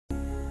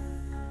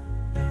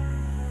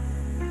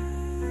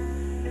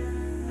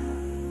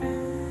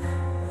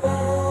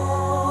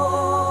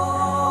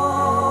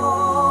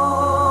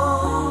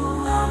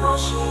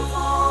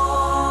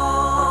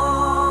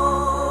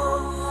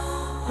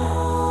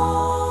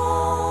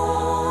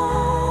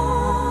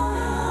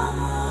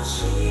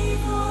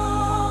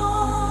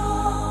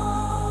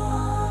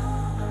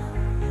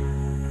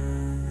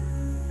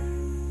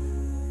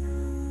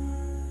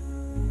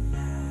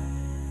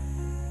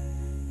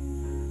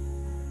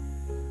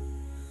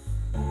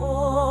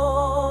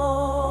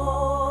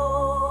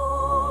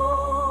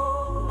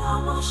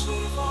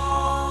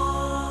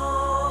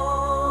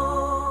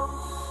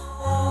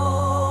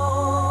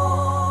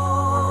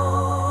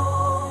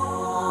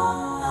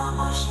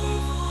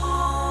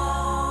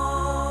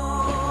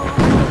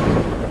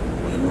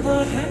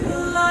the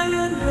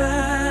Himalayan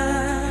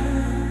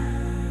band,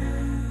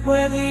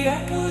 where the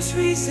echoes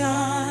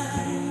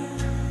reside,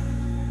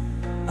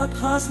 a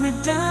cosmic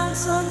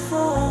dance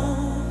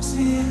unfolds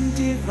in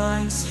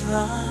divine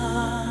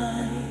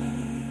stride.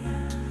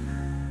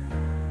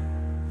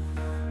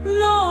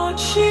 Lord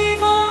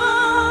Shiva,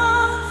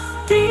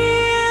 the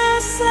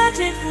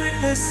ascetic with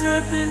the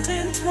serpent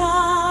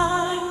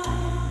entwined,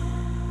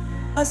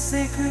 a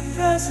sacred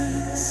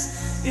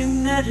presence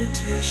in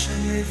meditation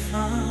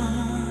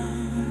refined.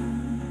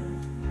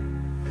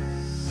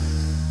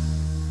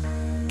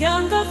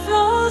 Ganga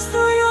flows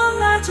through your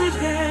matted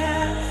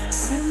hair,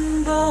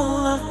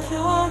 symbol of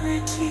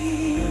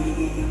purity,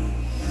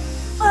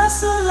 a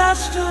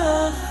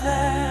celestial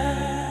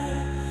affair,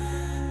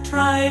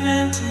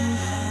 trident in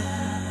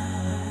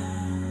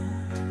hand.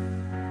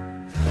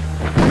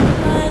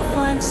 I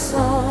find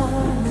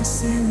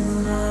solace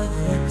in the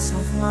depths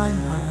of my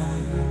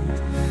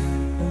mind.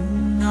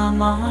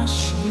 Namah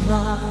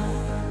Shivay,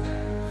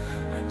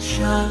 a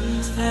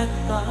chant that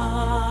binds.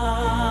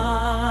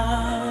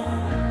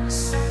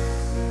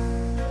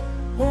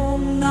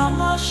 Om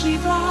Namah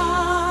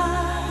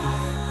Shivay,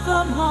 the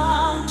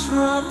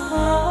mantra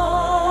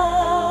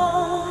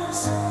calls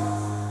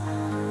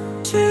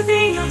to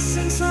the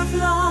essence of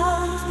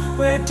love,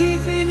 where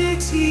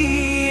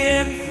divinity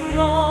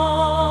enthralled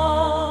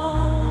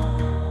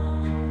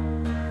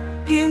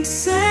in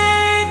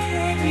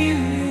sacred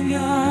union.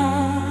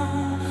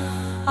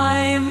 I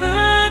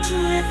emerge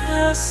with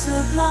the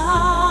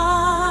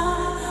sublime.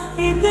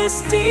 In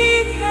this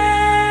deep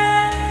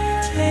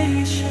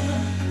meditation,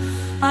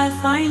 I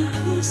find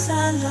peace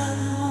and love.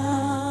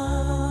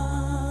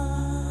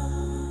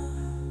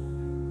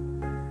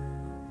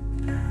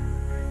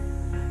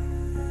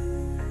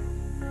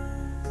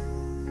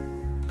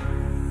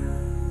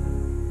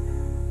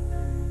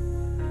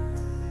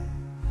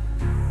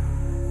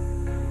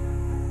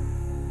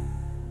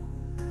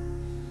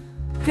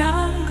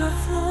 Ganga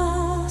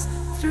flows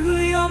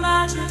through your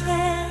matted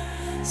hair,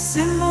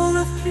 symbol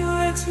of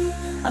purity,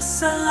 a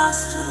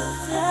celestial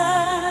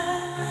affair.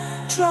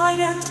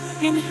 Trident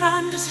in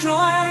hand,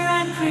 destroyer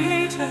and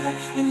creator.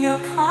 In your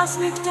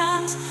cosmic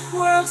dance,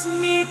 worlds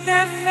meet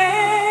their fate.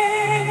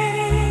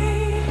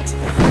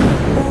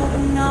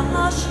 Om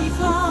Namah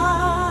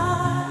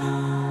Shivay,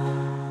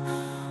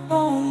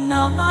 Om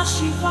Namah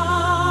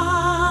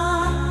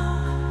Shivay,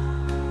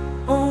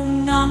 Om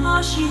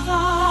Namah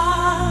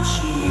Shivay,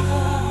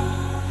 Shiva.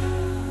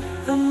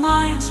 The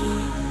mighty,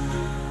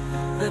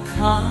 the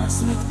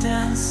cosmic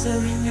dancer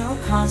in your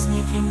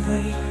cosmic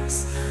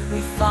embrace. We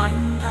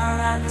find our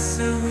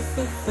answer with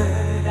the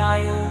third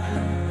eye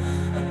open,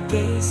 a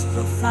gaze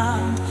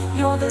profound.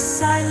 You're the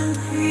silent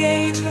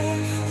creator,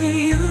 the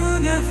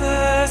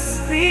universe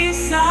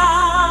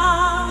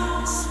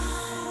resounds.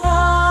 Om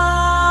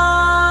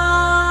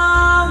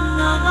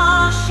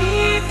Namah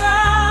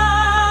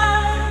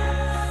Shivay,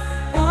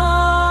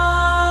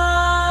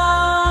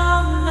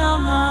 Om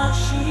Namah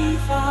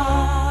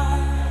Shivay.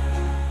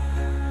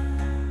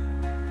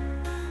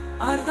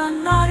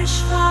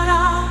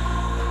 Ardhanarishvara,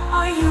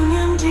 our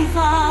union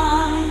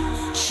divine,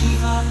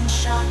 Shiva and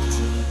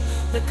Shakti,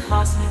 the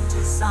cosmic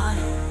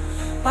design.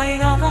 By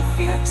all the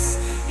fierce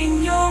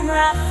in your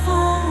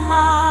wrathful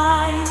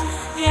mind,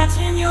 yet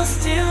in your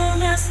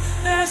stillness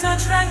there's a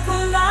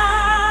tranquil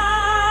light.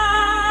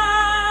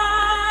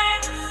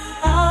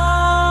 Om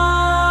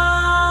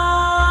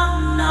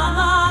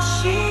Namah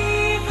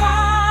Shivay,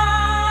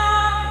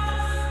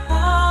 Om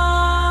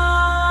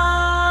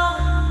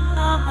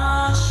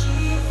Namah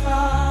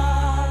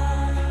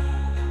Shivay.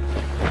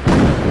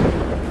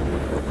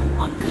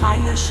 On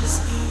Kailash's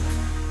peak,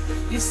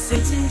 you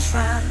sit in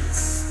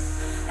trance,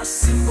 a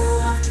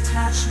symbol of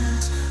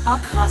detachment, a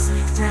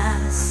cosmic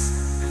dance.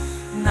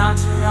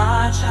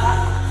 Nataraja,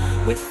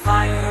 with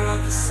fire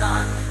of the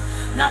sun.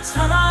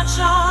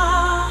 Nataraja,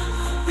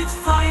 with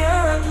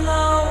fire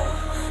aglow.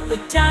 The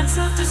dance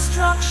of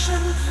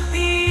destruction,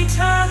 the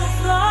eternal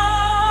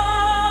flow.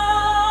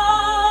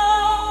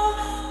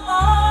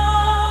 Om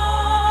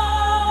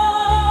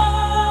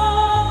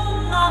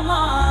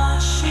Namah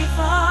Shivay,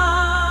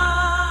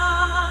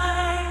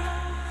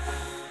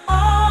 Om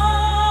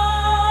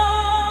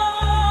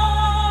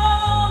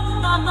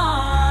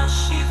Namah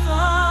Shivay.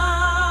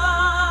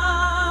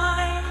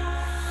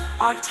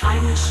 Our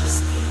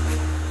tireless peak,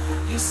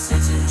 you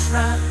sit in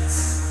trance,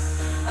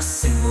 a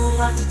symbol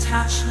of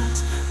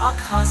detachment, our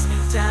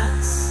cosmic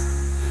dance.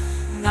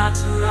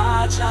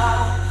 Nataraja,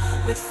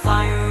 with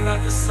fire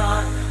of the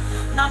sun.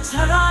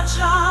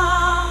 Nataraja,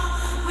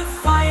 with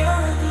fire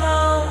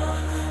aglow.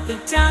 The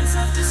dance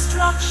of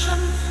destruction,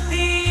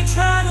 the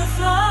eternal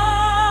flow.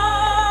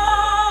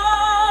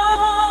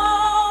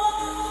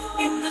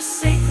 In the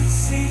sacred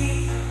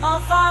city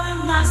of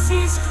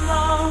Varanasis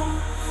glow,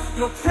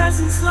 your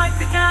presence like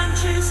the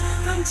Ganges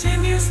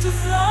continues to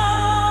flow.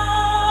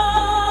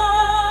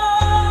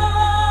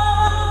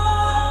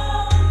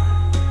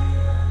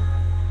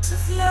 To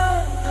flow.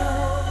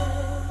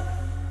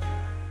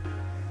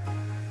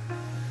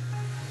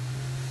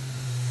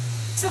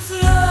 To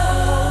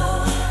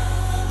flow.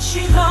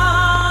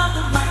 Shiva.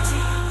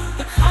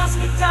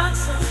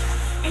 dancer.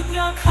 In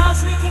your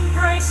cosmic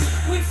embrace,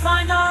 we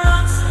find our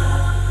answer.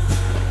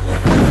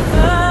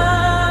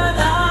 Third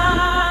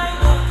eye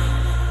open,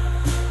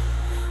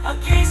 a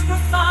gaze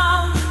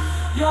profound.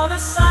 You're the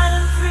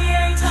silent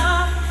creator,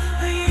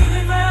 the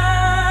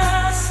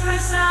universe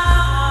resounds.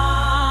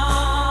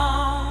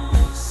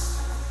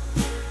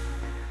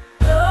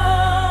 Om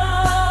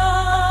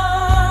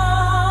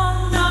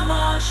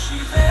Namah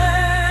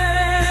Shivay.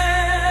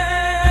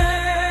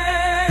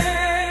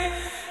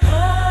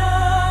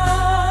 Om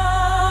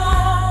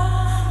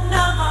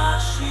Namah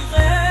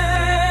Shivay.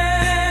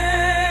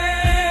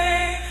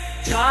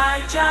 Jai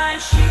Jai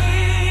Shiv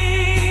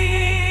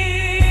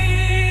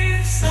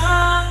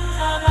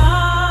Sangala.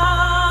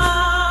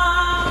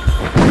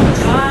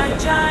 Jai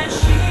Jai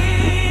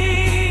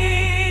Shiv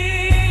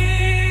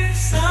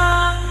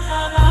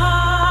Sangala.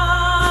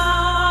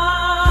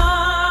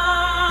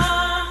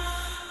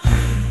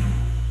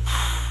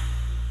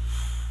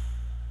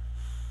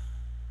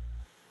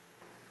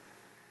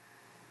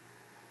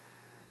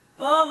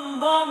 Bum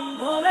bum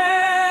bole.